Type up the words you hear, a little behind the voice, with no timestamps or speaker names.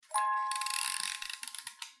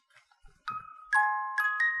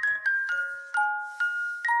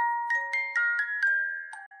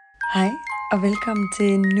Hej og velkommen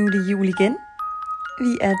til Nu er det jul igen.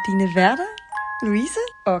 Vi er dine værter, Louise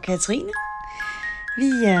og Katrine. Vi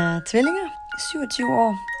er tvillinger, 27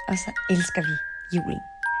 år, og så elsker vi julen.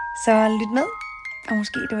 Så lyt med, og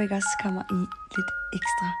måske du ikke også kommer i lidt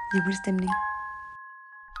ekstra julestemning.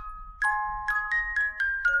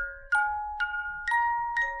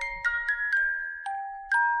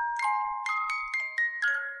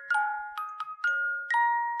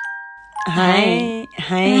 Hej.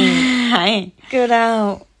 Hej. Hej.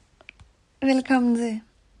 Goddag. Velkommen til.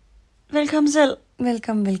 Velkommen selv.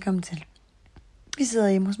 Velkommen til. Vi sidder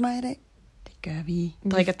hjemme hos mig i dag. Det gør vi.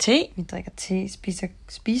 Drikker te. Vi drikker te,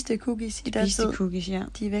 spiste cookies i deres tid. Spiste cookies, ja.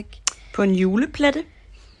 De er væk. På en juleplatte.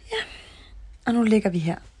 Ja. Og nu ligger vi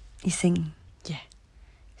her i sengen. Ja.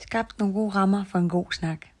 Skabt nogle gode rammer for en god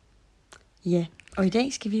snak. Ja. Og i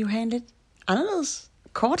dag skal vi jo have en lidt anderledes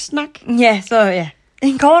kort snak. Ja.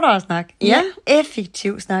 En kortere snak. Ja. En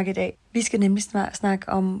effektiv snak i dag. Vi skal nemlig snakke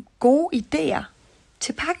om gode idéer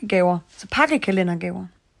til pakkegaver. Så pakkekalendergaver.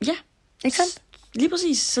 Ja. Ikke sandt? Lige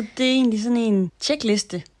præcis. Så det er egentlig sådan en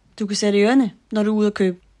checkliste, du kan sætte i ørerne, når du er ude og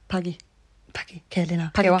købe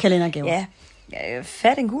pakkekalendergaver. Ja.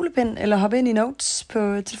 Fat en kuglepen, eller hoppe ind i notes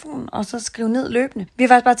på telefonen, og så skrive ned løbende. Vi har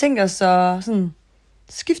faktisk bare tænkt os at sådan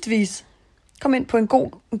skiftevis komme ind på en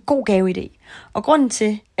god gaveidé. Og grunden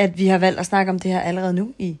til, at vi har valgt at snakke om det her allerede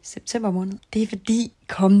nu i september måned, det er fordi,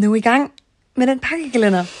 kom nu i gang med den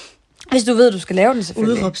pakkekalender. Hvis du ved, at du skal lave den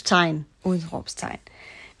selvfølgelig. Udråbstegn. Hvis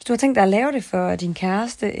du har tænkt dig at lave det for din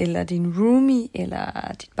kæreste, eller din roomie,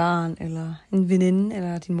 eller dit barn, eller en veninde,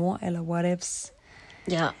 eller din mor, eller whatevs.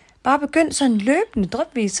 Ja. Bare begynd sådan løbende,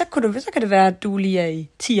 drypvis. Så kan det være, at du lige er i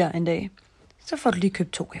 10'er en dag. Så får du lige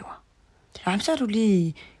købt 2 gaver. Ja. Så er du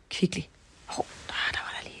lige kvicklig. Der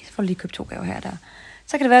var der lige. Så får du lige købt 2 gaver her og der.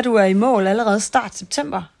 Så kan det være, at du er i mål allerede start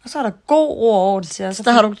september. Og så er der god ro over det til os. Så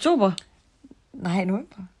der har du oktober? Nej,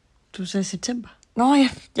 november. Du sagde september. Nå ja,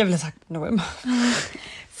 jeg ville have sagt november.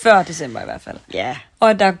 Før december i hvert fald. Ja. Og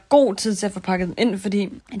at der er god tid til at få pakket dem ind, fordi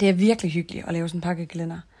det er virkelig hyggeligt at lave sådan en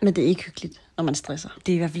pakkekalender. Men det er ikke hyggeligt, når man stresser.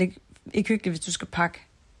 Det er i hvert fald ikke hyggeligt, hvis du skal pakke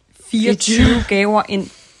 24 gaver ind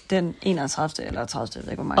den 31. eller 30. Jeg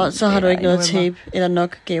ved ikke, hvor mange. Og så har du ikke noget tape eller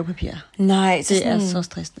nok gavepapir. Nej. Det er så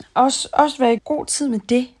stressende. Også være i god tid med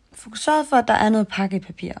det. Sørg for, at der er noget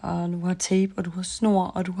pakkepapir, og du har tape, og du har snor,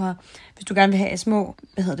 og du har, hvis du gerne vil have små,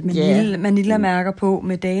 manila-mærker på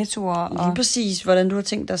med datoer. Lige præcis, hvordan du har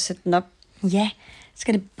tænkt dig at sætte den op. Ja,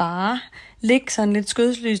 skal det bare ligge sådan lidt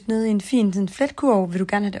skødsløst nede i en fin sådan fletkurv. Vil du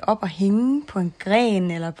gerne have det op og hænge på en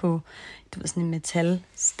gren, eller på sådan en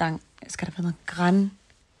metalstang? Skal der være noget græn?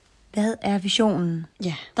 Hvad er visionen?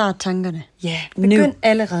 Ja, der er tankerne. Ja, begynd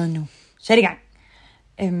allerede nu. Sæt i gang.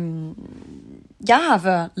 Jeg har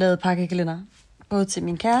før lavet pakkekalender, både til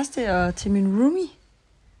min kæreste og til min roomie.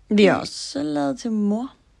 Vi har også lavet til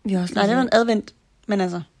mor. Vi har også det var en advent, men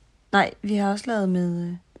altså. Nej, vi har også lavet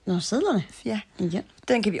med sedlerne. Ja,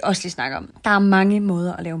 den kan vi også lige snakke om. Der er mange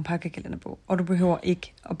måder at lave en pakkekalender på, og du behøver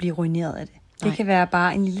ikke at blive ruineret af det. Nej. Det kan være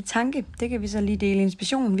bare en lille tanke. Det kan vi så lige dele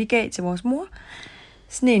inspirationen, vi gav til vores mor.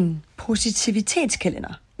 Sådan en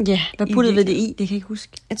positivitetskalender. Ja, hvad puttede vi det i? Det kan jeg ikke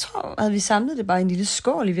huske. Jeg tror, at vi samlede det bare i en lille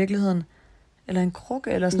skål i virkeligheden. Eller en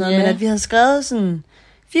krukke eller sådan noget. Men at vi havde skrevet sådan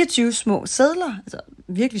 24 små sedler. Altså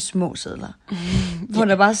virkelig små sedler. Hvor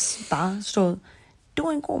der bare stod, du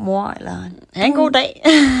er en god mor. Eller ha' en god dag.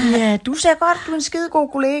 Ja, du ser godt, du er en skide god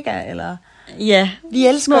kollega. Eller ja, vi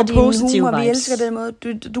elsker din humor, vi elsker den måde,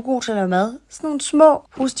 du er god til at lave mad. Sådan nogle små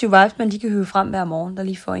positive vibes, man de kan høve frem hver morgen, der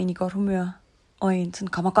lige får en i godt humør. Og en sådan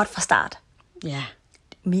kommer godt fra start. Ja.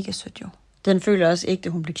 Mega sødt jo. Den føler også ægte,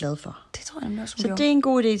 hun bliver glad for. Det tror jeg nemlig også, hun Så gjorde. det er en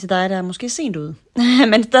god idé til dig, der er måske sent ude.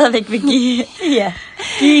 Men stadigvæk vil give,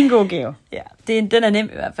 give en god gave. Ja, den er nem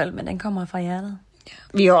i hvert fald, men den kommer fra hjertet. Ja.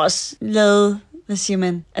 Vi har også lavet,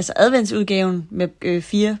 altså adventsudgaven med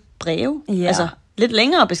 4 breve. Ja. Altså lidt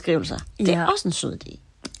længere beskrivelser. Det er også en sød idé.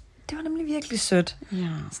 Det var nemlig virkelig sødt. Ja.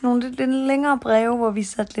 Sådan nogle lidt længere breve, hvor vi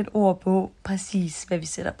satte lidt ord på, præcis hvad vi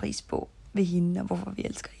sætter pris på ved hende, og hvorfor vi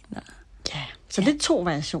elsker hende. Ja, så det er 2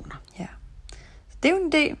 variationer. Ja. Så det er jo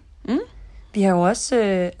en idé. Vi har jo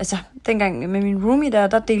også, dengang med min roomie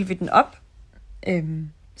der delte vi den op,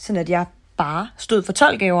 sådan at jeg bare stod for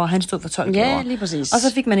 12 gaver, og han stod for 12 gaver. Ja, lige præcis. Og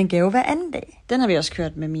så fik man en gave hver anden dag. Den har vi også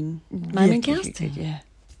kørt med min kæreste. Ja.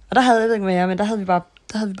 Og der havde der havde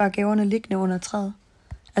vi bare gaverne liggende under træet.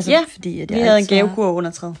 Altså, ja, fordi, at vi havde en gavekurv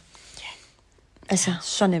under træet. Ja. Altså,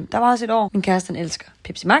 så nemt. Der var også et år, min kæreste elsker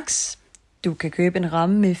Pepsi Max. Du kan købe en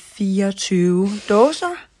ramme med 24 dåser.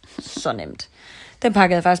 Så nemt. Den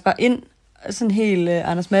pakkede jeg faktisk bare ind. Sådan helt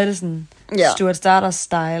Anders Mattesen, Stuart Starter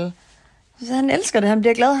style. Så han elsker det. Han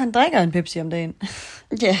bliver glad, han drikker en Pepsi om dagen.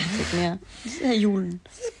 Ja, det mere. Det er julen.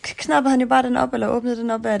 Så knappede han jo bare den op, eller åbnede den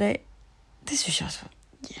op hver dag. Det synes jeg også var,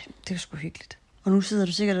 det var sgu hyggeligt. Og nu sidder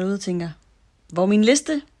du sikkert derude og tænker, hvor er min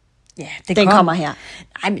liste? Ja, den kommer her.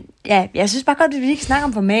 Nej, men ja, jeg synes bare godt, at vi ikke snakker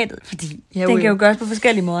om formatet, fordi den kan jo gøres på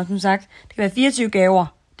forskellige måder, som sagt. Det kan være 24 gaver,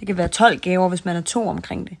 det kan være 12 gaver, hvis man er 2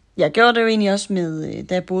 omkring det. Jeg gjorde det jo egentlig også med,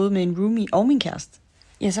 da jeg boede med en roomie og min kæreste.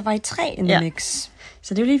 Ja, så var I 3 in the mix.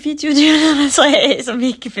 Så det er jo lige 24 timer, 3 som vi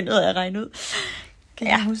ikke kan finde ud af at regne ud. Kan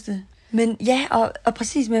jeg huske det? Men ja, og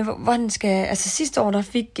præcis med, hvordan skal... Altså sidste år, der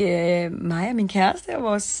fik mig og min kæreste og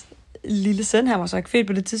vores lille søn, han var så ikke født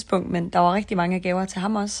på det tidspunkt, men der var rigtig mange gaver til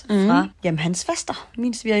ham også, fra hans faster,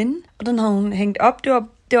 min svigerinde. Og den har hun hængt op.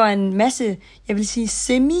 Det var en masse, jeg vil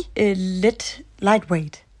sige,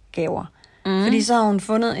 lightweight gaver. Fordi så har hun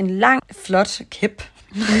fundet en lang, flot kæp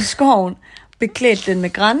i skoven, beklædt den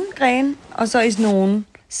med grængren, og så i sådan nogle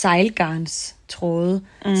sejlgarns tråde.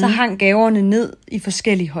 Så hang gaverne ned i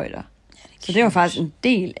forskellige højder. Så det var faktisk en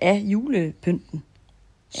del af julepynten.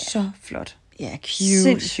 Ja. Så flot. Ja, cute.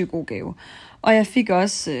 Sindssygt god gave. Og jeg fik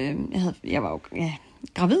også, jeg var jo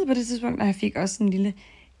gravid på det tidspunkt, og jeg fik også en lille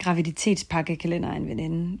graviditetspakkekalender af en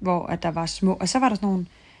veninde, hvor at der var små, og så var der sådan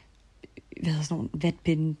nogle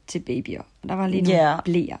vatpinde til babyer. Der var lige nogle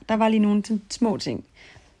blæer. Der var lige nogle små ting.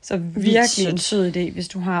 Så virkelig en sød idé, hvis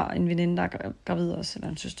du har en veninde, der er gravid også, eller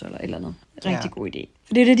en søster, eller et eller andet. Rigtig god idé.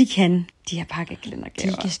 For det er det, de kan, de her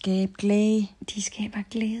pakkekalendergaver. De kan skabe glæde. De skaber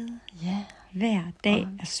glæde. Ja. Hver dag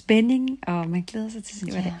er spænding, og man glæder sig til at se,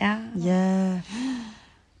 hvad det er. Ja.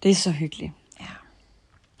 Det er så hyggeligt. Ja.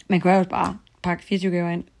 Man kan jo bare pakke 24 gaver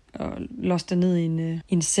ind, og låse det ned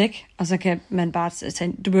i en sæk, og så kan man bare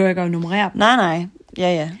tage, du behøver ikke at nummerere dem. Nej.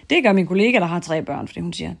 Ja. Det gør min kollega, der har 3 børn, fordi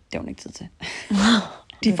hun siger, det har hun ikke tid til.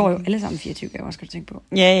 De får jo alle sammen 24 gaver, skal du tænke på.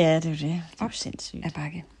 Ja, det er jo det. Det er jo sindssygt. Af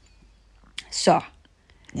pakke. Så.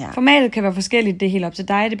 Ja. Formatet kan være forskelligt, det er helt op til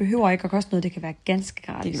dig. Det behøver ikke at koste noget, det kan være ganske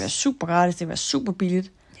gratis. Det kan være super gratis, det kan være super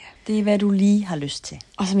billigt. Ja. Det er, hvad du lige har lyst til.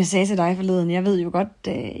 Og som jeg sagde til dig forleden, jeg ved jo godt,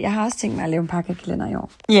 jeg har også tænkt mig at lave en pakkekalender i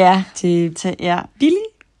år. Ja. Til Billy,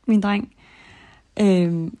 min dreng.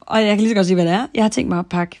 Og jeg kan lige så godt sige, hvad det er. Jeg har tænkt mig at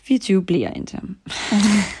pakke 24 blæer ind til ham.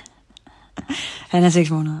 Han er 6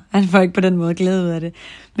 måneder. Han får ikke på den måde glæde ud af det.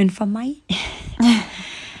 Men for mig,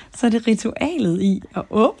 så er det ritualet i at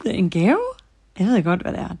åbne en gave. Jeg ved godt,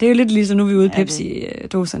 hvad det er. Det er jo lidt ligesom nu, vi er ude i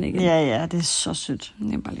Pepsi-dåserne igen. Ja, det er så sødt.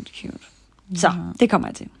 Det er bare lidt cute. Så, det kommer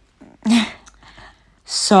jeg til.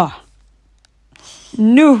 Så,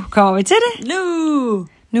 nu kommer vi til det.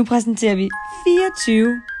 Nu præsenterer vi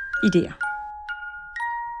 24 idéer.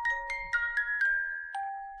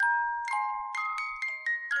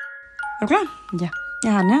 Er du klar? Ja.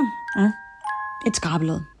 Jeg har den her. Et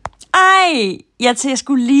skrabelod. Ej, jeg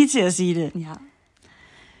skulle lige til at sige det. Ja.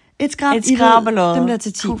 Et skrabelod. Dem der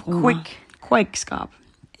til 10 kroner. Quick skrab.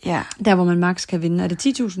 Ja. Der, hvor man max kan vinde. Er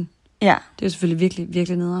det 10.000? Ja. Det er jo selvfølgelig virkelig,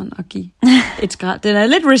 virkelig nederen at give et skrab. Den er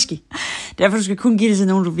lidt risky. Derfor du skal kun give det til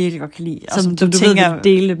nogen, du virkelig godt kan lide. Som du tænker, vil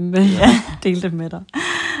dele dem med, dele dem med dig.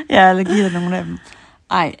 Ja, eller give dig nogle af dem.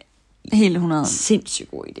 Ej, helt 100.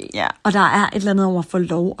 Sindssygt god idé. Ja. Og der er et eller andet over at få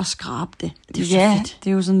lov at skrabe det. Det er jo så fedt. Det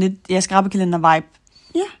er jo sådan lidt, skrabekalender-vibe.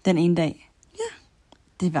 Ja. Den ene dag. Ja.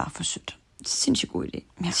 Det var for sødt. Sindssygt god idé.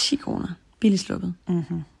 Ja. 10 kroner. Billigt sluppet.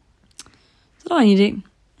 Mm-hmm. Så der er en idé.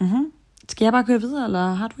 Mm-hmm. Skal jeg bare køre videre,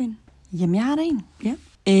 eller har du en? Jamen, jeg har da en. Ja.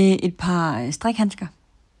 Et par strikhandsker.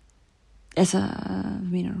 Altså, hvad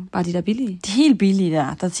mener du? Bare de der billige? De helt billige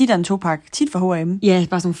der. Der er tit en 2-pakke. Tit fra H&M. Ja,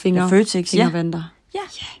 bare sådan nogle fingervanter. Ja.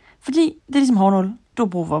 Fordi det er ligesom hårnål. Du har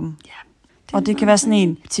brug for dem. Ja. Og det kan være sådan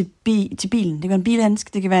en til bilen. Det kan være en bilhandske.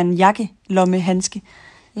 Det kan være en jakkelommehandske.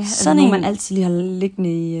 Ja, sådan en, man altid lige har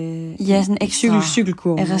liggende i sådan ekstra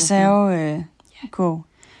cykelkurven. Reservekurv.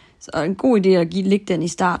 Så en god idé at lægge den i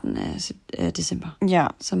starten af december. Ja.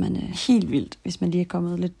 Så man helt vildt. Hvis man lige er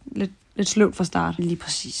kommet lidt sløvt fra start. Lige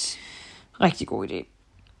præcis. Rigtig god idé.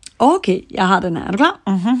 Okay, jeg har den her. Er du klar?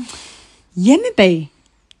 Mhm. Hjemmebag.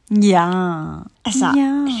 Ja. Altså,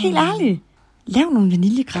 helt ærligt. Lav nogle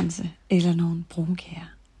vaniljekranse, eller nogle brunkager,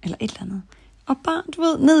 eller et eller andet. Og bare, du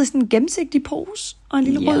ved, ned i sådan en gennemsigtig pose, og en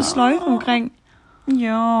lille rød sløjfe omkring.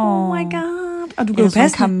 Jo. Oh my god. Og du kan jo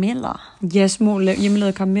passe karameller. Ja, små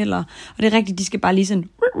hjemmelavede karameller. Og det er rigtigt, de skal bare lige sådan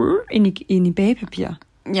ind i bagepapir.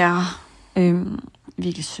 Ja.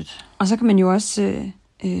 Virkelig sødt. Og så kan man jo også,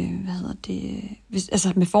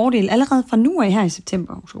 med fordel, allerede fra nu af her i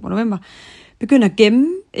september, oktober, november, begynde at gemme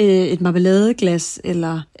et marmeladeglas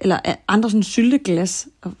eller andre sådan sylteglas,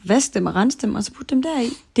 og vaske dem og rense dem, og så putte dem deri.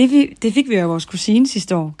 Det fik vi jo af vores kusine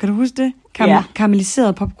sidste år. Kan du huske det?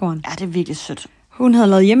 Karamelliseret popcorn. Ja, det er virkelig sødt. Hun havde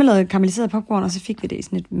lavet hjemmelavet karamelliseret popcorn, og så fik vi det i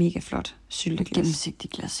sådan et mega flot sylteglas.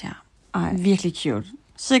 Gennemsigtigt glas, ja. Ej. Virkelig cute.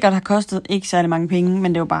 sikkert har kostet ikke særlig mange penge,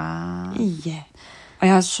 men det var bare... Ja. Og jeg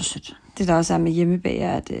har også så sødt. Det der også er med hjemmebag,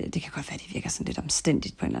 er, at det kan godt være, at det virker sådan lidt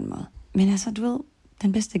omstændigt på en eller anden måde. Men altså, du ved,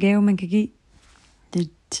 den bedste gave, man kan give, Det er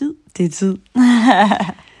tid. det er tid.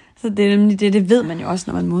 Så det er nemlig det ved man jo også,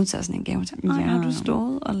 når man modtager sådan en gave. Så, har du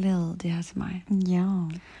stået og lavet det her til mig? Ja.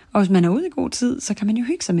 Og hvis man er ude i god tid, så kan man jo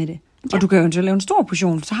hygge sig med det. Ja. Og du kan jo lave en stor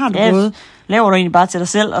portion, så har du både... Laver du egentlig bare til dig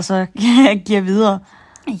selv, og så giver videre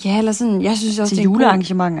Ja, eller sådan, jeg synes også, til det er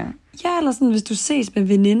julearrangementer. Ja, eller sådan, hvis du ses med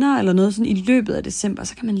veninder eller noget sådan i løbet af december,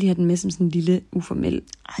 så kan man lige have den med som sådan en lille uformel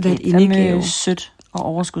Det er sødt og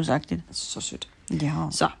overskudsagtigt. Så sødt. Ja.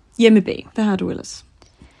 Så, hjemmebag. Hvad har du ellers?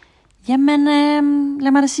 Jamen,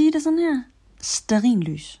 lad mig da sige det sådan her.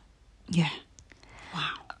 Stearinlys. Ja.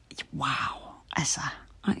 Wow. Altså,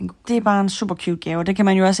 En det er bare en super cute gave. Det kan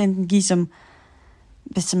man jo også enten give som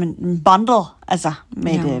en bundle, altså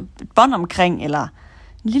med et bånd omkring, eller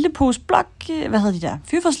en lille pose blok, hvad hedder de der,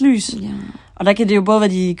 fyrfadslys. Ja. Og der kan det jo både være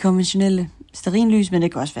de konventionelle stearinlys, men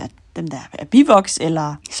det kan også være dem der er bivox,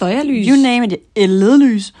 eller Sojalys. you name it,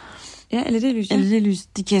 LED-lys. Ja, LED-lys. Ja. LED-lys,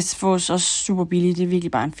 de kan fås også super billigt. Det er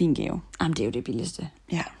virkelig bare en fin gave. Jamen, det er jo det billigste.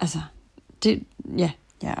 Ja. Altså, det, ja.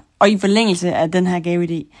 Ja. Og i forlængelse af den her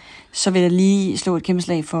gaveidé, så vil jeg lige slå et kæmpe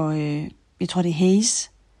slag for, jeg tror det er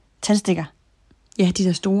Hayes tandstikker. Ja, de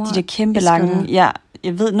der store. De der kæmpe lange. Ja,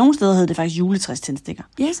 jeg ved, nogle steder hedder det faktisk juletræs tændstikker.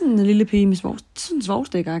 Ja, sådan en lille pige med sådan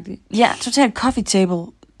svovstik-agtigt. Ja, totalt coffee table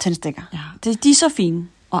tændstikker. Ja. De er så fine.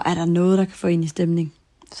 Og er der noget, der kan få en i stemning,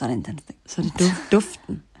 Så er det en tændstik. så er det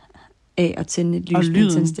duften af at tænde et lys med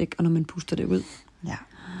en tændstik, og når man puster det ud. Ja.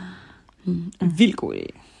 En vild god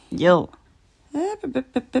idé. Jo.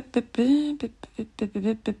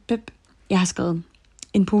 Jeg har skrevet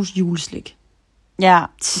en pose juleslik. Ja,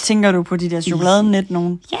 tænker du på de der chokoladenet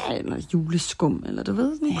nogen? Ja, eller juleskum, eller du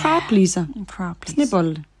ved, sådan en crowd pleaser. En crowd pleaser.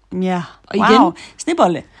 Snebolde. Ja, Og wow. igen,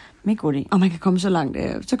 Snebolle. Mega god idé. og man kan komme så langt,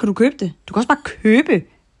 så kan du købe det. Du kan også bare købe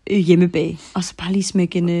hjemmebag, og så bare lige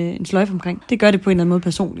smække en sløjfe omkring. Det gør det på en eller anden måde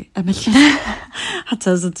personligt, at man har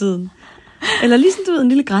taget sig tiden. Eller lige sådan, du ved, en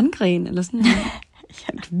lille grangren, eller sådan.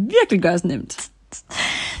 Ja, det kan virkelig gøres nemt.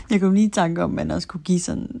 Jeg kom lige i tanke om, at man også kunne give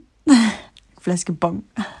sådan en flaske bong.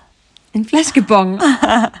 En flaskebong.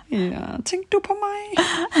 Ja, tænk du på mig.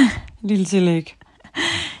 Lille tillæg.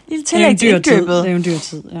 Lille tillæg til indkøbet. Det er jo en dyr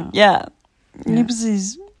tid, ja. Ja, lige præcis.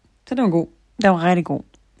 Så det var god. Det var rigtig god.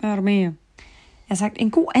 Hvad har du med? Jeg har sagt,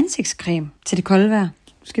 en god ansigtscreme til det kolde vejr.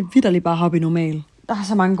 Du skal vitterligt bare hoppe i normal. Der er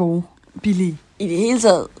så mange gode, billige. I det hele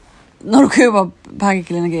taget, når du køber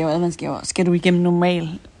pakkekalendergaver og adventsgaver, skal du igennem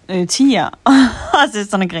normal tier og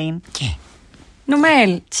søsterne grene. Ja.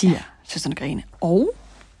 Normal tier, søsterne grene. Og,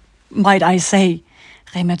 might I say,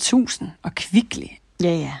 Rema 1000 og Kvickly.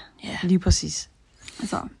 Ja, lige præcis.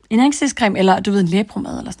 Altså, en ansigtscreme, eller du ved, en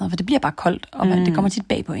læbromad eller sådan noget, for det bliver bare koldt, og det kommer tit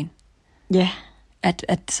bag på en. Ja.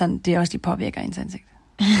 At sådan, det også lige påvirker ens ansigt.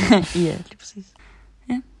 Ja, lige præcis.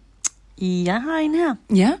 Ja. Jeg har en her.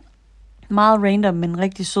 Ja. Meget random, men en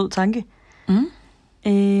rigtig sød tanke.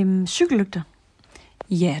 Cykellygter.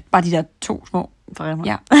 Ja, bare de der 2 små fra Rema.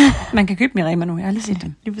 Ja, man kan købe dem i Rema nu. Jeg har lige set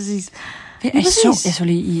dem. Lige præcis. Jeg så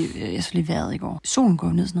lige vejret i går. Solen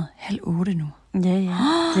går ned sådan noget 7:30 nu. Ja.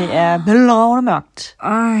 Det er bølragende mørkt.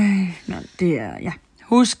 Det er, ja.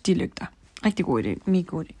 Husk de lygter. Rigtig god idé. Mega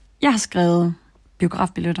god idé. Jeg har skrevet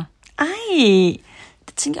biografbilletter.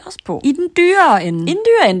 Det tænker jeg også på. I den dyre ende. I den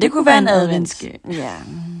dyre ende. Det kunne være en adventske. Ja.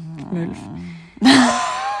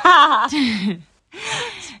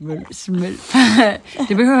 Smølf. Smølf.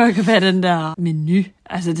 Det behøver ikke at være den der menu.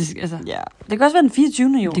 Altså, ja. Det kan også være den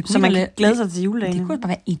 24. jo, det så man kan glæde sig til juledagen. Det kunne bare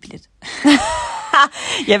være 1 billet.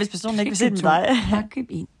 Ja, hvis personen ikke vil se den med dig. Bare køb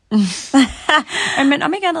 1. Men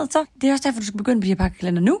om ikke andet, så det er også derfor, du skal begynde på de her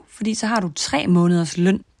pakkekalender nu, fordi så har du 3 måneders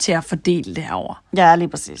løn til at fordele det herover. Ja, lige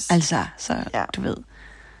præcis. Altså, så ja. Du ved.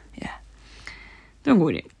 Ja. Det var en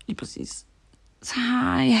god idé. Lige præcis. Så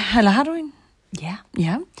har du en?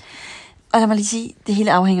 Ja. Og lad mig lige sige, det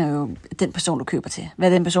hele afhænger jo af den person, du køber til.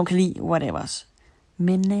 Hvad den person kan lide, whatever.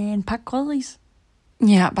 Men en pakke grødris.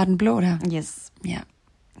 Ja, bare den blå der. Yes. Ja.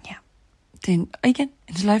 Det er og igen,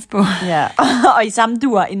 en sløjfe på. Ja, og i samme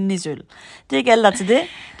duer inden i sølv. Det er ikke alle, der til det.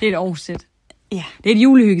 Det er et årssæt. Ja. Det er et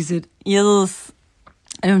julehyggesæt. Yes.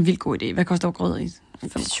 Det er en vild god idé. Hvad koster grødris?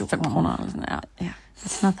 5 kroner eller sådan. Ja.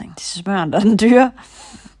 It's nothing. Det er smøren, der er den dyre.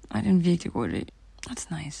 Nej, det er en virkelig god idé.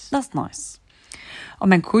 That's nice. That's nice. Og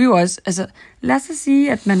man kunne jo også, altså lad os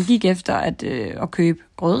sige, at man gik efter at købe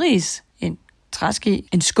grødris, en træske,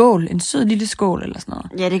 en skål, en sød lille skål eller sådan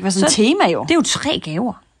noget. Ja, det kan være sådan et tema jo. Det er jo 3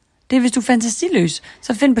 gaver. Det er, hvis du er fantasiløs,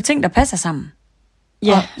 så find på ting, der passer sammen.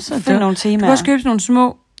 Ja, så find nogle temaer. Du kan også købe sådan nogle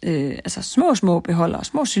små altså små beholdere,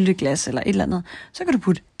 små sylteglas eller et eller andet, så kan du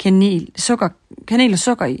putte kanel og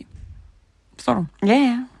sukker i. Forstår du?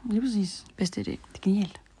 Ja, lige præcis. Bedste idé. Det er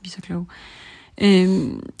genialt. Vi er så kloge.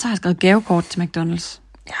 Så har jeg skrevet gavekort til McDonald's.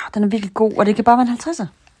 Ja, den er virkelig god, og det kan bare være en 50'er.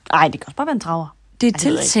 Nej, det kan også bare være en 30'er. Det er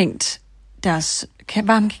tiltænkt deres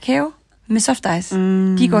varme kakao med soft ice.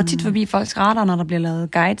 De går tit forbi folks radar, når der bliver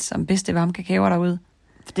lavet guides om bedste varme kakaoer derude.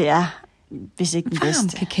 Det er, hvis ikke den bedste. Varm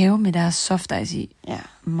kakao med deres soft ice i. Ja.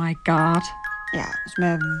 My god. Ja, det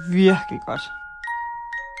smager virkelig godt.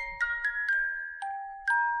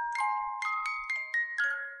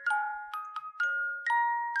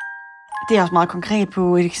 Det er også meget konkret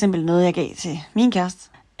på et eksempel, noget jeg gav til min kæreste.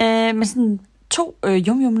 Med sådan 2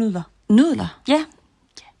 yum-yum-nudler. Nudler? Ja.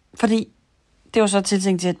 Fordi det var så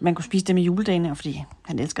tiltænkt til, at man kunne spise dem i juledagene, og fordi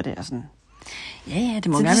han elsker det og sådan. Ja, det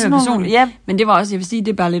må Så gerne det er være sådan personligt. nogle- ja. Men det var også, jeg vil sige,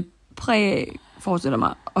 det er bare lidt præg, forestiller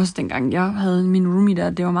mig, også dengang jeg havde min roomie der,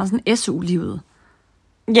 det var meget sådan SU-livet.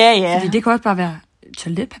 Ja. Fordi det kan også bare være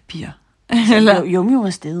toiletpapir. Eller yum-yum er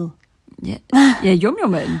stedet. Ja,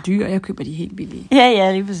 yum-yum er en dyr, og jeg køber de helt billige.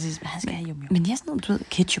 Ja, lige præcis. Men han skal have yum-yum. Men jeg er sådan noget, du ved,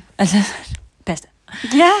 ketchup. Altså, pasta.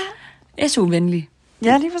 Ja. SU-venlig.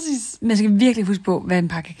 Ja, lige præcis. Man skal virkelig huske på, hvad en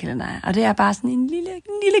pakkekalender er. Og det er bare sådan en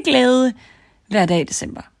lille glæde hver dag i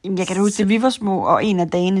december. Jamen, jeg kan da huske, at vi var små, og en af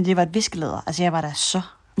dagene, det var et viskelæder. Altså, jeg var da så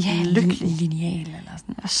lykkelig. Lineal eller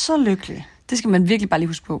sådan. Jeg var så lykkelig. Det skal man virkelig bare lige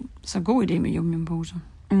huske på. Så god idé med yum-yum-poser.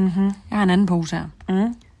 Mhm. Jeg har en anden pose her.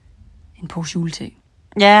 Mm. En pose julte.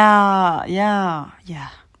 Ja.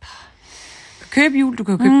 Køb jul, du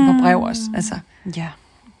kan jo købe den på brev også. Altså, Ja.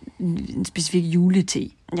 en specifik julete.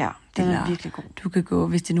 Ja, den er Eller virkelig god. Du kan gå,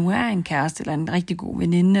 hvis det nu er en kæreste, eller en rigtig god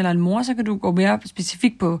veninde, eller en mor, så kan du gå mere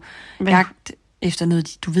specifikt på jagt efter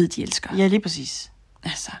noget, du ved, de elsker. Ja, lige præcis.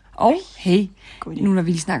 Altså, og hey, God idé. nu når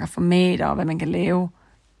vi snakker formater, og hvad man kan lave,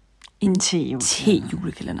 En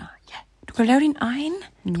te-julekalender. Ja, du kan lave din egen.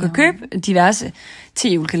 Du kan købe diverse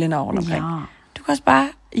te-julekalender rundt omkring. Ja. Du kan også bare,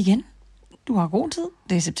 igen, du har god tid,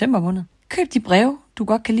 det er september måned. Køb de breve, du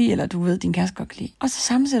godt kan lide, eller du ved, din kæreste godt kan lide. Og så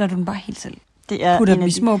sammensætter du den bare helt selv. Det er Putter en dem af i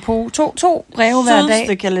de små på to breve hver dag.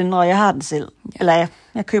 sødeste kalendere, jeg har den selv. Ja. Eller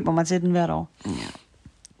jeg køber mig til den hvert år. Ja.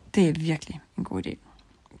 Det er virkelig en god idé.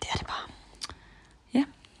 Det er det bare. Ja.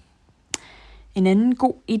 En anden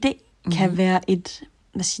god idé kan være et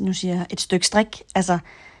stykke strik. Altså,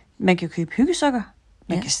 man kan købe hyggesokker.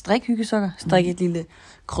 Man kan strikke hyggesokker. Strikke et lille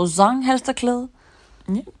croissant-halsterklæde.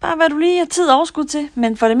 Ja. Bare hvad du lige har tid og overskud til.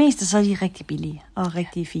 Men for det meste, så er de rigtig billige og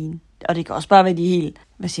rigtig fine. Og det kan også bare være de helt,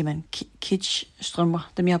 hvad siger man,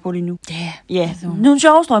 kitsch-strømper, dem jeg har på lige nu. Ja, altså. nogle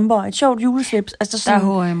sjove strømper, et sjovt juleslips. Altså Der sådan,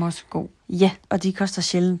 er H&M også god. ja, og de koster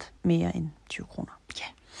sjældent mere end 20 kroner. Ja.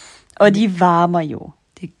 Og de varmer jo.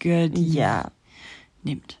 Det gør de. Ja,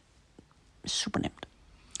 Nemt. super nemt.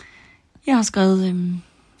 Jeg har skrevet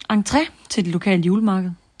entré til det lokale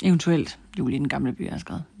julemarked. Eventuelt jul i den gamle by, jeg har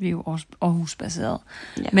skrevet. Vi er jo Aarhus-baseret.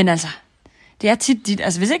 Ja. Men altså, det er tit dit,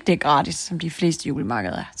 altså hvis ikke det er gratis, som de fleste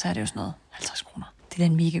julemarkeder er, så er det jo sådan noget 50 kroner. Det er da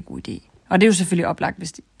en mega god idé. Og det er jo selvfølgelig oplagt,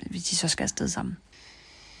 hvis de så skal afsted sammen.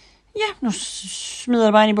 Ja, nu smider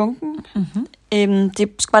jeg bare ind i bunken. Mm-hmm. Det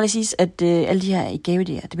skal bare lige siges, at alle de her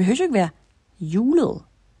gaveidéer, det behøver jo ikke være julet.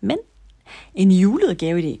 Men en julet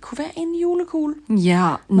gaveidé kunne være en julekugle.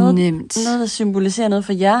 Ja, Noget, nemt. noget, der symboliserer noget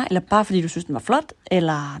for jer, eller bare fordi du synes, den var flot,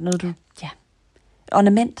 eller noget, du... Ja.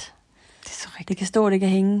 Ornament. Det er så rigtigt. Det kan stå, det kan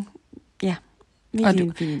hænge. Ja, virkelig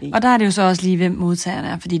en fin idé. Og der er det jo så også lige, hvem modtageren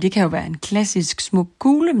er. Fordi det kan jo være en klassisk smuk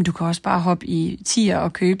kugle, men du kan også bare hoppe i tier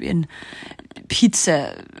og købe et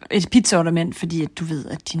pizzaornament, fordi at du ved,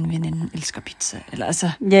 at din veninde elsker pizza. Eller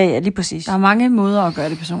altså, Ja, lige præcis. der er mange måder at gøre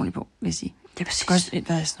det personligt på, vil jeg sige. Det er præcis. Du kan også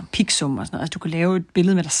være sådan noget piksum og sådan noget. Altså, du kan lave et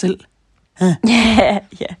billede med dig selv. Ja.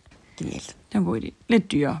 Genialt. Det er en god idé.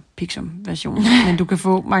 Lidt dyrere piksum-version. Men du kan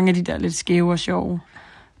få mange af de der lidt skæve og sjove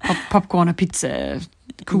popcorn og pizza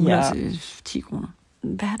kugler til 10 kroner.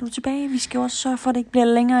 Hvad har du tilbage? Vi skal jo også sørge for, at det ikke bliver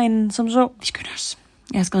længere end som så. Vi skynder os.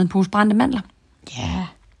 Jeg har skrevet en pose brændte mandler. Ja.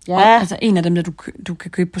 Og, altså en af dem, der du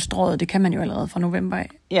kan købe på strøget, det kan man jo allerede fra november af.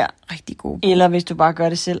 Ja. Rigtig god. Eller hvis du bare gør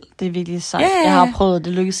det selv. Det er virkelig sejt. Ja. Jeg har prøvet,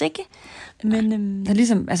 det lykkes ikke. Men Det er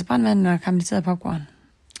ligesom, altså brændvand og karamelliseret popcorn.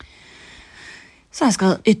 Så har jeg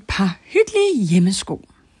skrevet et par hyggelige hjemmesko.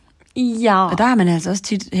 ja. Og der er man altså også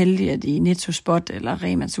tit heldig, at i Netto Spot eller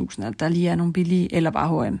Rema 1000, at der lige er nogle billige, eller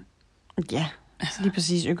bare H&M. Ja, altså lige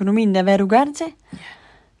præcis. Økonomien er, hvad du gør det til. Ja.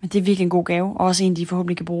 Men det er virkelig en god gave. Og også en, de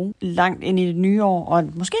forhåbentlig kan bruge langt ind i det nye år. Og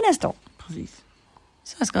måske næste år. Præcis.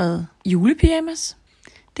 Så har jeg skrevet julepyjamas.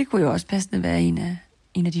 Det kunne jo også passende være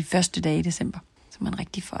en af de første dage i december, så man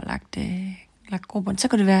rigtig får lagt grupperne. Så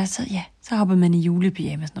kunne det være, så hopper man i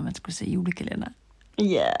julepyjamas, når man skulle se julekalender.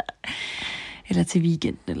 Ja. Eller til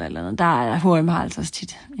weekenden eller andet. Der er H&M har altså også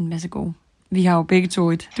tit en masse gode. Vi har jo begge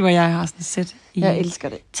to et. Du og jeg har sådan et sæt i Jeg elsker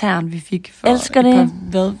det. tern, vi fik for Elsker det.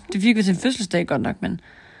 Det fik vi til en fødselsdag godt nok, men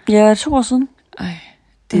Ja, 2 år siden.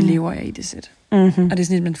 det lever jeg i det sæt. Mm-hmm. Og det er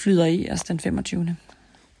sådan et, man flyder i, altså den 25.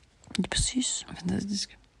 Det er præcis.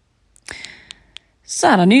 Fantastisk. Så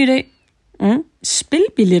er der en ny idé.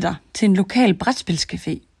 Spilbilletter til en lokal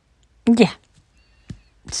brætspilscafé. Ja.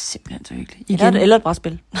 Simpelthen så hyggeligt. Eller et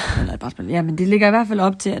brætspil. Eller et brætspil. Ja, men det ligger i hvert fald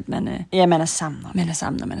op til, at man Man er sammen. man er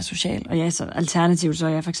sammen, når man er social. Og ja, så alternativt, så er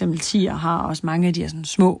jeg for eksempel 10 og har også mange af de her sådan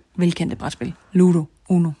små, velkendte brætspil. Ludo,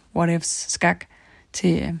 Uno, whatevs, skak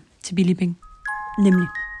til billige penge. Nemlig.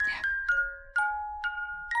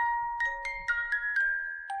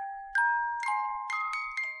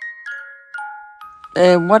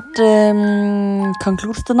 What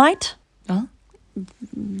concludes the night? Hvad?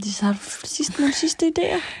 Har du nogle sidste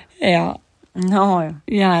idéer? Ja, Nå jo.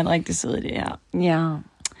 jeg har en rigtig sød idé her. Ja.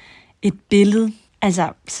 Et billede.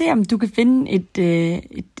 Altså, se om du kan finde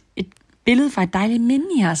et billede fra et dejligt minde,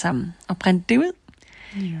 I har sammen, og printe det ud.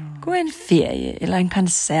 Ja. Gå en ferie, eller en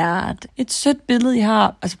koncert. Et sødt billede, I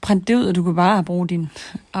har. Altså, print det ud, og du kan bare bruge din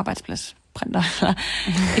arbejdspladsprinter.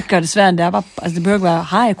 Ikke gør det svært, end det er bare... Altså, det behøver ikke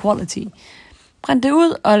være high quality. Print det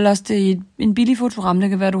ud, og lås det i en billig fotoramme. Det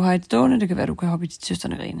kan være, du har et stående. Det kan være, du kan hoppe i dit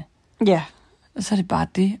søsterne rene. Ja. Og så er det bare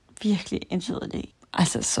det. Virkelig en sød idé.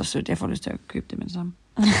 Altså, så sødt. Jeg får lyst til at købe det med det samme.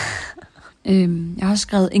 Jeg har også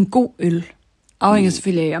skrevet en god øl. Afhænger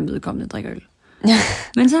selvfølgelig af, om vedkommende drikker øl.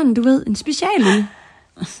 Men sådan, du ved, en specialøl.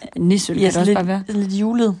 Nisøl kan det også bare være. Lidt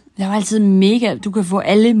julet. Der var altid mega... Du kan få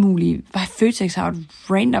alle mulige... Bare Føtex har et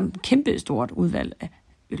random, kæmpe stort udvalg af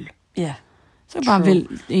øl. Ja. Så bare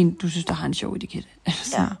vælg en, du synes, der har en sjov etikette.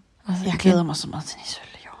 Ja. Jeg glæder mig så meget til nisøl.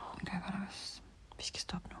 Det kan jeg godt også. Vi skal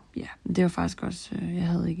stoppe nu. Ja, men det var faktisk også... Jeg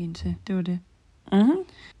havde ikke en til. Det var det. Mm-hmm.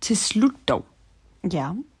 Til slut dog. Ja.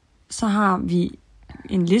 Så har vi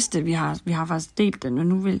en liste. Vi har faktisk delt den, og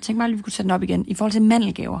nu vil jeg tænke mig, at vi kunne sætte den op igen. I forhold til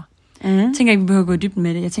mandelgaver. Jeg tænker ikke, vi behøver at gå i dybden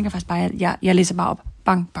med det. Jeg tænker faktisk bare, at jeg læser bare op.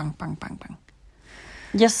 Bang, bang, bang, bang, bang.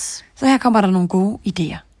 Yes. Så her kommer der nogle gode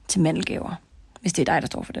idéer til mandelgaver, hvis det er dig, der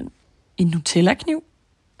står for den. En Nutella-kniv.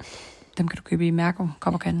 Dem kan du købe i Mærko,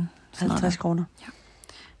 Kopperkanden. 50 kroner. Ja.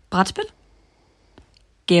 Brætspil.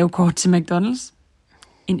 Gavekort til McDonald's.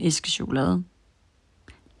 En æske chokolade.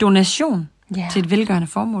 Donation til et velgørende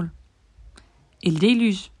formål.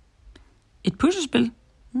 LED-lys. Et puslespil.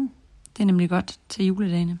 Det er nemlig godt til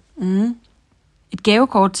juledagene. Et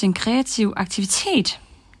gavekort til en kreativ aktivitet.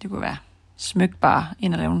 Det kunne være smyk bare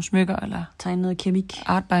ind og lave nogle smykker, eller tegne noget keramik.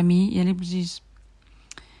 Art by me, ja lige præcis.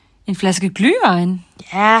 En flaske glühwein.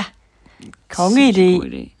 Ja,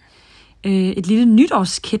 kongeidé. Et lille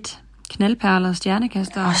nytårskit. Knaldperler,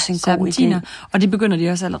 stjernekaster, serpentiner. Og det begynder de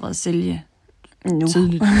også allerede at sælge nu.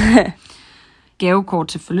 Tidligt. Gavekort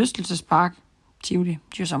til forlystelsespark. Tivoli,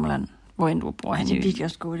 Djursommerland. Hvor end du bruger hen. Det er virkelig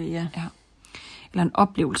også god idé, ja. Eller en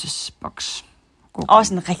oplevelsesboks.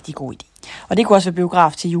 Også en rigtig god idé. Og det kunne også være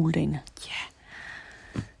biograf til juledagene.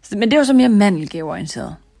 Ja. Men det var så mere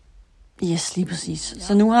mandelgaveorienteret. Yes, lige præcis.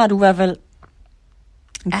 Så nu har du i hvert fald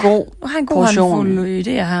en god portion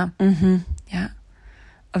idéer her. Mm-hmm. Ja.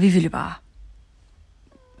 Og vi vil jo bare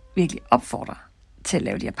virkelig opfordre til at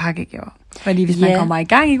lave de her pakkegaver. Fordi hvis man kommer i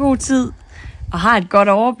gang i god tid, og har et godt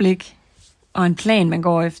overblik, og en plan, man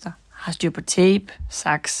går efter, har styr på tape,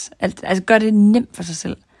 saks, alt, altså gør det nemt for sig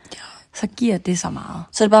selv, så giver det så meget.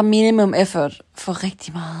 Så er det bare minimum effort for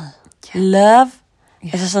rigtig meget. Love. Ja.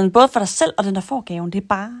 Altså sådan, både for dig selv og den, der får gaven, det er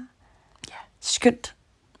bare skønt.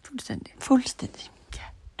 Fuldstændig.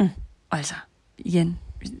 Ja. Og altså, igen,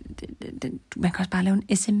 man kan også bare lave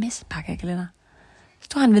en sms-pakkekalender. Hvis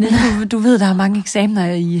du har en veninde, du ved, der har mange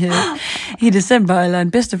eksamener i december, eller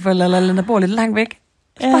en bedsteforælder, eller der bor lidt langt væk.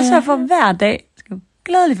 Bare sørg for hver dag.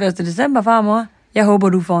 Glædelig 1. december, farmor. Jeg håber,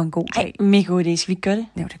 du får en god dag. Mega god idé. Skal vi ikke gøre det?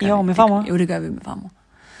 Jo, det gør I år med farmor? Jo, det gør vi med farmor.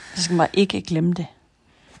 Så skal man bare ikke glemme det.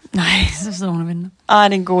 Nej, så sidder hun og venter. Det er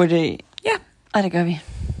en god idé. Ja. Det gør vi.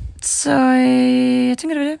 Så jeg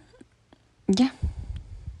tænker, det var det. Ja.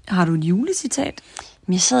 Har du et julecitat?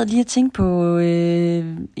 Jeg sad lige og tænkte på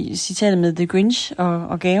citatet med The Grinch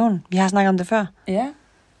og gaven. Vi har snakket om det før. Ja.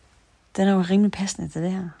 Den er jo rimelig passende til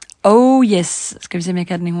det her. Oh yes. Skal vi se, om jeg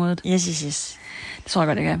kan den i hovedet? Yes. Det tror jeg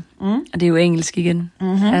godt, jeg kan. Og det er jo engelsk igen.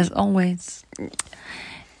 As always.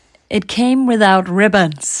 It came without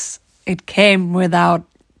ribbons. It came without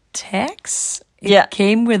tags. It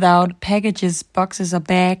came without packages, boxes or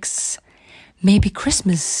bags. Maybe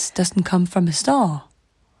Christmas doesn't come from a store.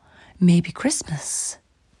 Maybe Christmas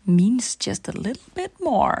means just a little bit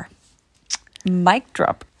more. Mic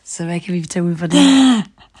drop. Så hvad kan vi tage ud for det?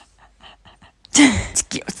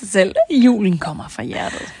 selv. Julen kommer fra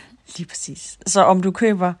hjertet. Lige præcis. Så om du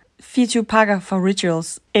køber 24 pakker for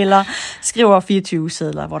rituals, eller skriver 24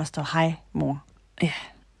 sedler, hvor der står, hej mor, Ja.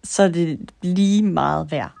 så er det lige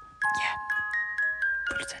meget værd. Ja.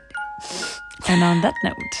 Fuldstændig. And on that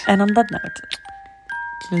note.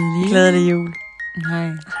 Glædelig Glædelig jul. Hej.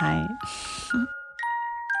 Hej.